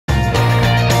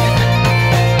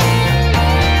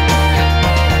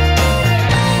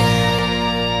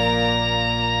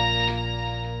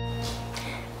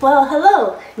Well,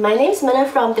 hello. My name is Minna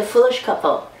from The Foolish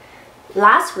Couple.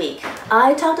 Last week,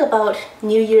 I talked about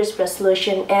New Year's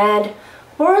resolution and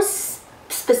more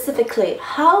specifically,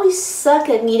 how we suck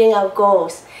at meeting our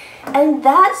goals. And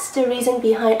that's the reason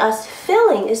behind us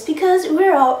failing is because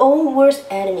we're our own worst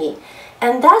enemy.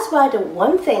 And that's why the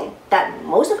one thing that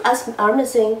most of us are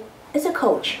missing is a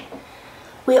coach.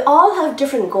 We all have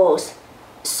different goals,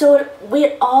 so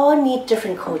we all need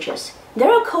different coaches. There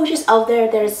are coaches out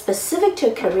there that are specific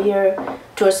to a career,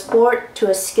 to a sport, to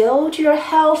a skill, to your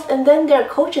health, and then there are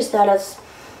coaches that are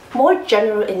more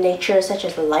general in nature, such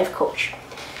as a life coach.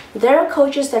 There are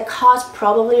coaches that cost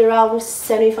probably around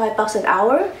 $75 an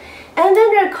hour, and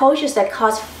then there are coaches that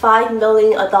cost $5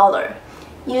 million a dollar.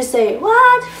 You say,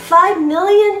 what? $5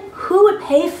 million? Who would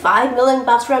pay $5 million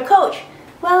for a coach?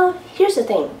 Well, here's the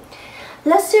thing.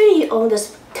 Let's say you own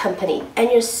this company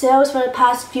and your sales for the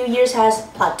past few years has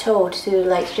plateaued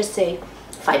to just say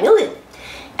 5 million.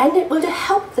 And with the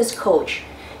help of this coach,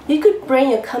 you could bring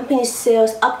your company's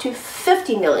sales up to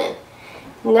 50 million.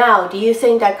 Now, do you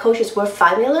think that coach is worth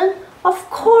 5 million? Of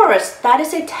course, that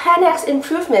is a 10x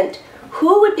improvement.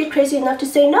 Who would be crazy enough to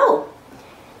say no?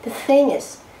 The thing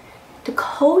is, the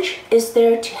coach is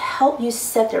there to help you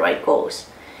set the right goals.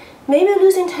 Maybe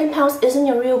losing 10 pounds isn't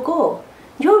your real goal.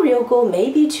 Your real goal may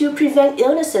be to prevent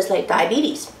illnesses like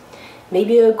diabetes.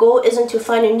 Maybe your goal isn't to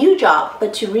find a new job,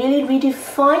 but to really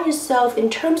redefine yourself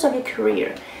in terms of your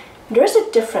career. There's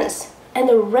a difference, and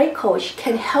the right coach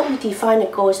can help you define the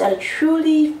goals that are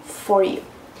truly for you.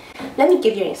 Let me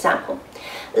give you an example.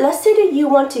 Let's say that you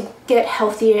want to get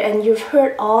healthier and you've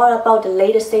heard all about the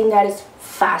latest thing that is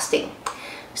fasting.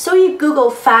 So you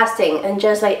Google fasting, and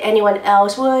just like anyone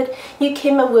else would, you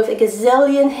came up with a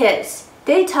gazillion hits.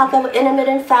 They talk about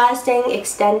intermittent fasting,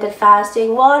 extended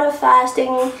fasting, water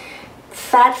fasting,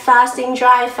 fat fasting,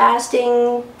 dry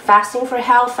fasting, fasting for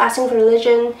health, fasting for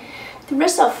religion, the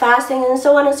risks of fasting, and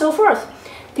so on and so forth.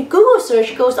 The Google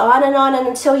search goes on and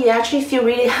until you actually feel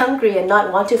really hungry and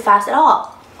not want to fast at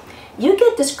all. You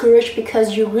get discouraged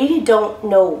because you really don't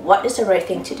know what is the right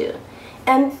thing to do.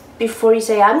 And before you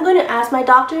say, I'm going to ask my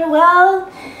doctor,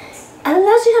 well,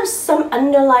 unless you have some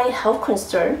underlying health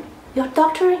concern, your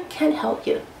doctor can't help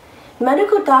you.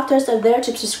 Medical doctors are there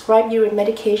to prescribe you a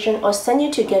medication or send you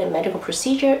to get a medical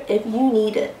procedure if you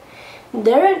need it.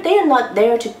 They are not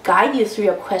there to guide you through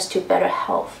your quest to better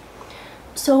health.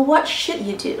 So what should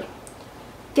you do?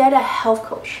 Get a health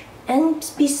coach and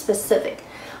be specific.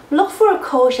 Look for a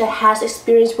coach that has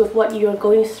experience with what you're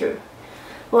going through.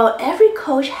 While every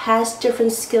coach has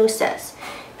different skill sets,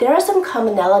 there are some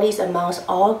commonalities amongst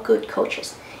all good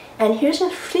coaches. And here's the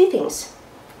three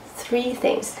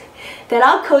things that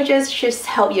our coaches should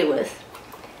help you with.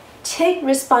 Take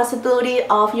responsibility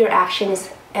of your actions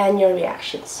and your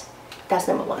reactions. That's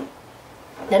number one.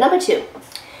 Now, number two,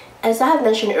 as I have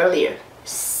mentioned earlier,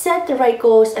 set the right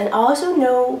goals and also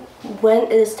know when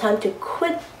it is time to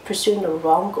quit pursuing the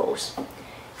wrong goals.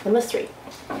 Number three,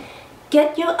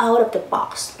 get you out of the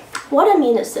box. What I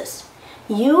mean is this: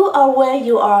 you are where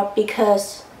you are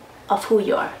because of who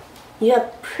you are. You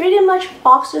have pretty much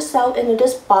boxed yourself into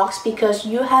this box because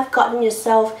you have gotten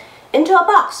yourself into a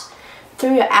box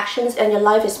through your actions and your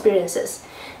life experiences.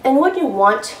 And what you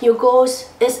want, your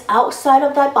goals, is outside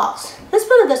of that box. Let's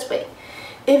put it this way.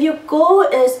 If your goal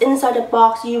is inside the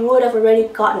box, you would have already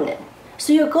gotten it.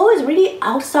 So your goal is really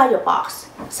outside your box.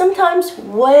 Sometimes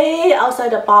way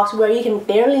outside the box where you can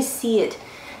barely see it.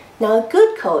 Now, a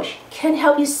good coach can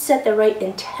help you set the right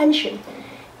intention,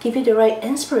 give you the right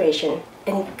inspiration,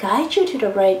 and guide you to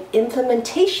the right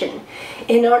implementation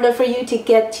in order for you to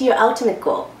get to your ultimate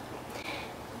goal.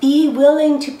 Be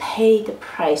willing to pay the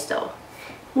price though.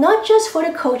 Not just for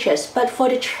the coaches, but for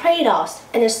the trade-offs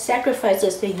and the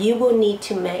sacrifices that you will need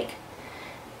to make.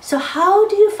 So how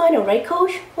do you find a right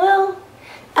coach? Well,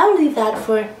 I'll leave that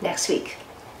for next week.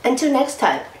 Until next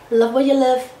time, love what you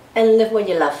live and live what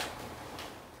you love.